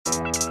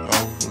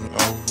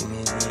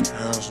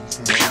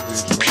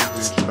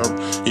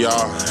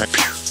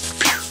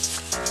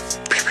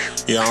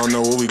Yeah, I don't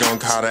know what we gon'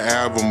 call the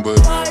album, but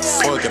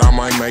fuck it, I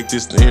might make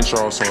this the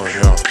intro song,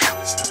 yeah.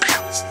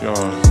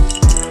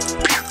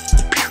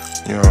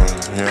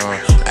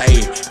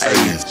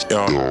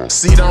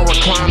 See, don't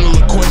recline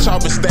the Quin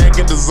been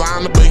stacking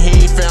designer, but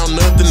he ain't found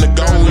nothing to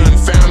go with.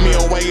 Found me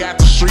a way out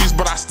the streets,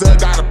 but I still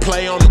gotta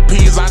play on the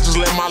P's. I just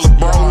let my little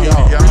bro,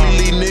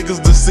 really leave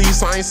niggas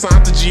deceased. I ain't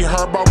signed to G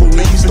Herbo, but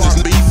we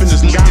start beefing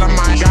this. Got on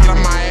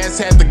my ass,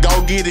 had to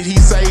go get it. He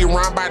say he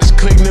rhyme by this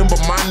click them,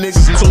 but my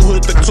niggas too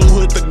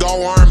hood to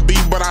go R&B,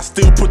 but I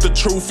still put the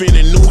truth in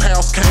it. New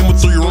house came with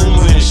 3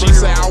 rooms in it. She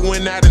said I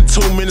went out in 2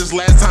 minutes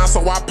last time,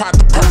 so I popped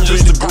the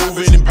purchase, the groove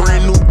in it.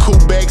 Brand new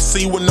coupe back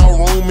seat with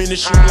no room in it.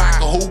 Shoot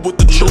like a hoop with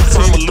the truth,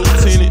 I'm a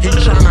lieutenant. He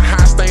tryna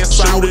high, stay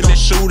inside with it,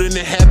 shooting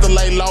it. Had to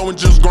lay low and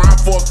just grind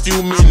for a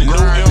few minutes. New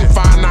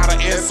M5, not a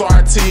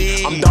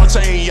SRT. I'm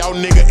Dolce and yo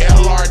nigga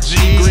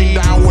LRG. Green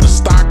down with a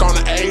stock on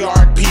the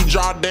ARP.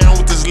 Draw down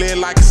with this lid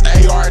like it's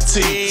ART.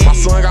 My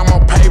son got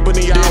more paper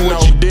than y'all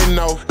know. You didn't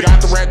know.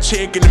 Got the rap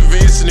check and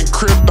investing in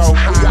crypto.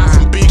 We got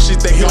some big shit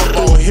that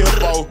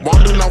hippo.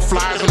 Won't do no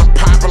flies when I'm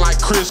popping like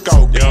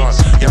Crisco. Y'all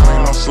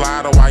ain't no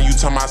slider while you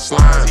talking about slime.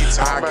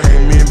 I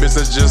came in, bitch,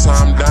 that's just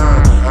how I'm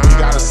down. We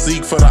gotta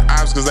seek for the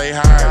ops cause they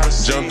hide.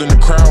 Jumped in the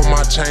crowd with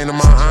my chain and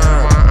my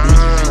iron.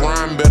 Bitch, if you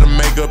rhyme, better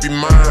make up your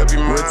mind.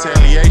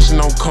 Retaliation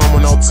don't come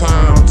with no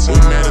time. We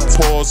made it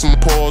pour some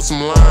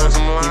lines.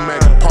 He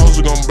make a post,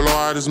 we gon' blow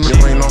out his mind.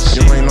 You ain't no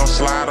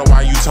slider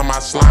while you talking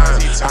about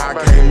slime. I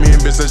came in,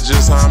 bitch, that's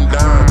just how I'm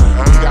down.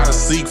 We gotta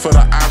seek for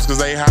the ops cause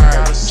they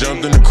hide.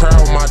 Jumped in the crowd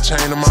with my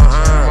chain and my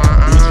iron.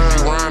 Bitch, if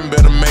you rhyme,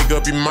 better make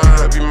up your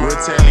mind.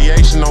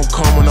 Retaliation don't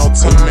come with no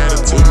time.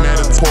 We made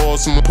it pour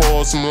some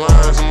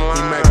lines. He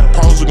make a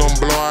post, we gon'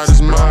 blow out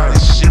his mind.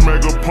 She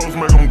make a post,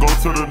 make him go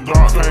to the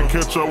dock. Can't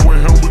catch up with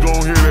him, we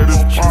gon' hit at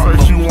his spot.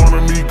 Say she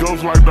wanna meet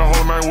ghosts like the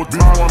whole night with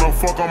this. Wanna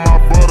fuck on my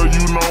brother,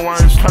 you know I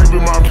ain't can't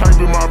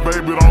be my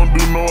baby, don't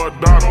do no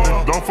adoption.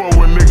 Don't fuck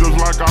with niggas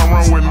like I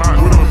run with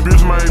knots. With a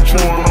bitch named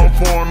Chewin', I'm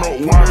pouring no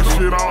white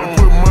shit on. And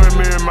put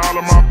money in all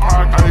of my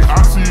pockets. Ay,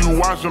 I see you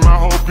watching, I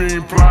hope you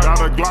ain't plotting.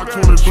 Got a Glock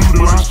 22,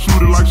 but I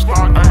shoot it like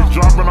stock. Ay,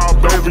 dropping out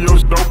baby, your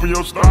dope in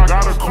your stock.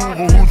 Got a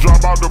cougar who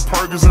drop out the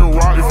Perkins and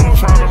rock. If you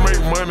tryna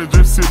make money,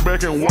 just sit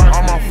back and watch.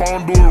 On my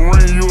phone do a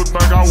ring, you would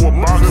think I was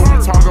boxing. We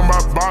talking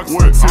about box,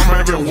 what? Sit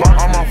back and watch.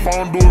 On my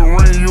phone do a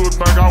ring, you would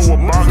think I was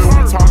boxing.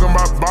 We talking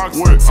about box,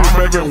 what? Sit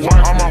back and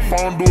watch. On my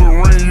phone do a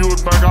ring, you would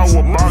think I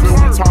was boxing.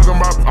 We talking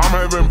about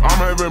I'm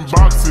having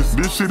boxes.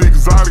 This shit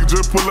exotic,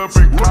 just pull up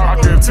and cop.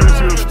 I can't tell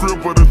she a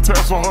script or the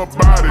test on her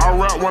body. I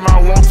rap when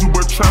I want to,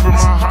 but trapping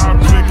my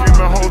hobby. Chick in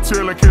the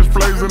hotel and catch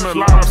plays in the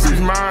lobby.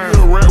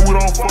 6'9", rap, we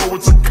don't fuck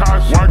with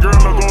Takashi. White girl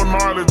look go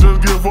gnarly, just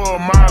give her a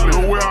mileage.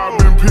 The way I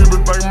been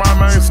pimpin', think my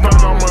name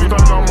stuck, I'm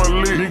a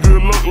lick.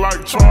 Nigga look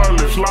like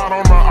Charlie. Slide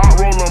on the out,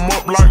 roll him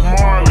up like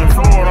Marley.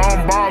 Florida,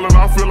 I'm ballin',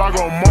 I feel like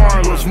a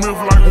Marley. Smith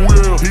like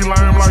Will, he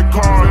lame like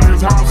Carl.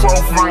 His house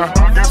on fire,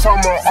 I guess I'm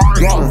a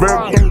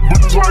artist.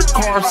 Boots like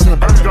Carson.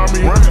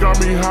 Rest got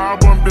me high,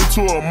 bumped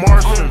into a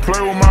Martian.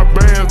 Play with my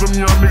bands, them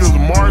young niggas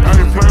march. I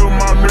ain't play with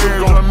my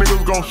bands, young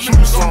niggas gon'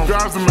 shoot some.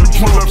 Guys in the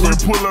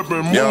pull up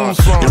and move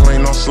some. You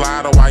ain't no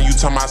slider while you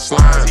talking about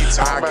slime.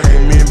 I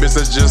came in, bitch,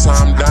 that's just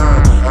how I'm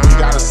down. We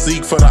gotta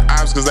seek for the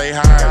ops cause they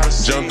hide.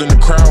 Jumped in the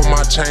crowd with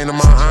my chain and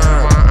my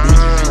iron. Bitch,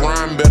 if you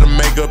rhyme, better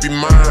make up your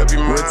mind.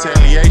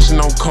 Retaliation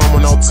don't come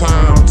with no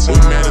time. We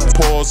made it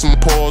pour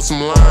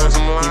some lines.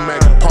 He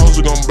make a post,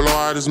 we gon' blow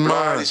out his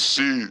mind.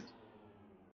 Shit.